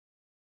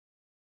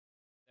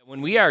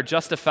When we are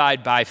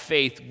justified by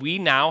faith, we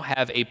now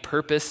have a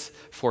purpose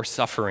for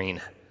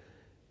suffering.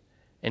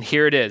 And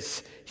here it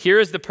is. Here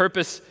is the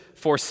purpose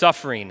for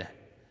suffering.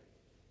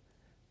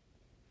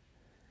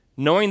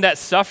 Knowing that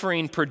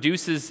suffering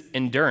produces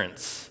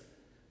endurance,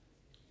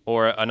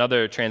 or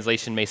another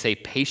translation may say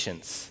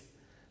patience.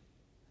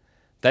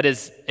 That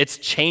is, it's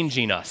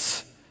changing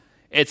us.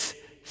 It's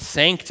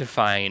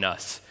sanctifying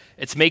us.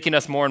 It's making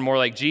us more and more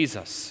like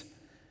Jesus.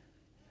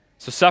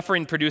 So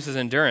suffering produces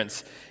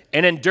endurance.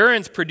 And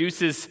endurance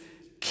produces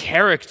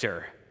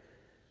character,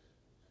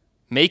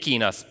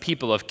 making us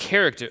people of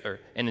character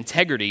and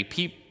integrity,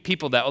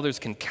 people that others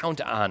can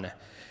count on.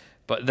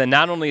 But then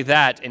not only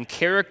that, and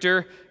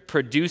character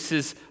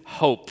produces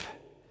hope.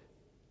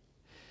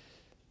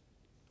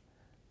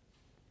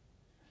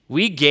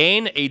 We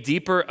gain a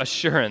deeper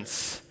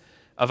assurance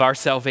of our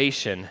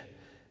salvation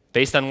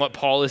based on what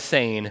Paul is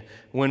saying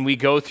when we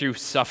go through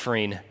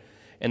suffering.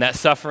 And that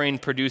suffering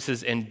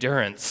produces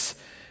endurance.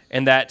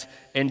 And that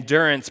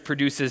endurance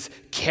produces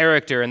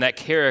character, and that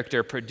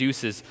character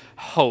produces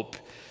hope.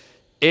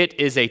 It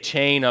is a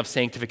chain of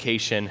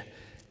sanctification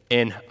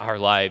in our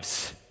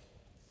lives.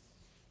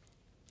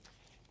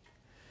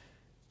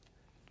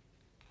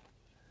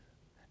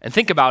 And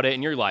think about it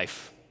in your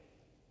life.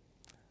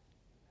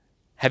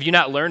 Have you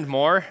not learned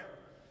more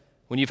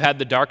when you've had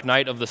the dark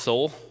night of the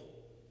soul?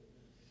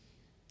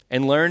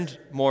 And learned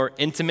more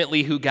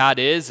intimately who God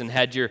is and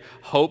had your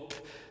hope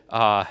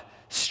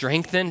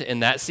strengthened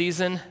in that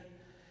season?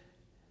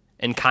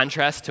 In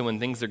contrast to when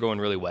things are going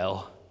really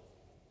well,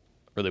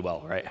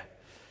 right? And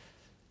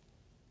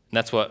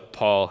that's what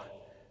Paul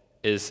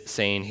is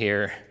saying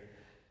here.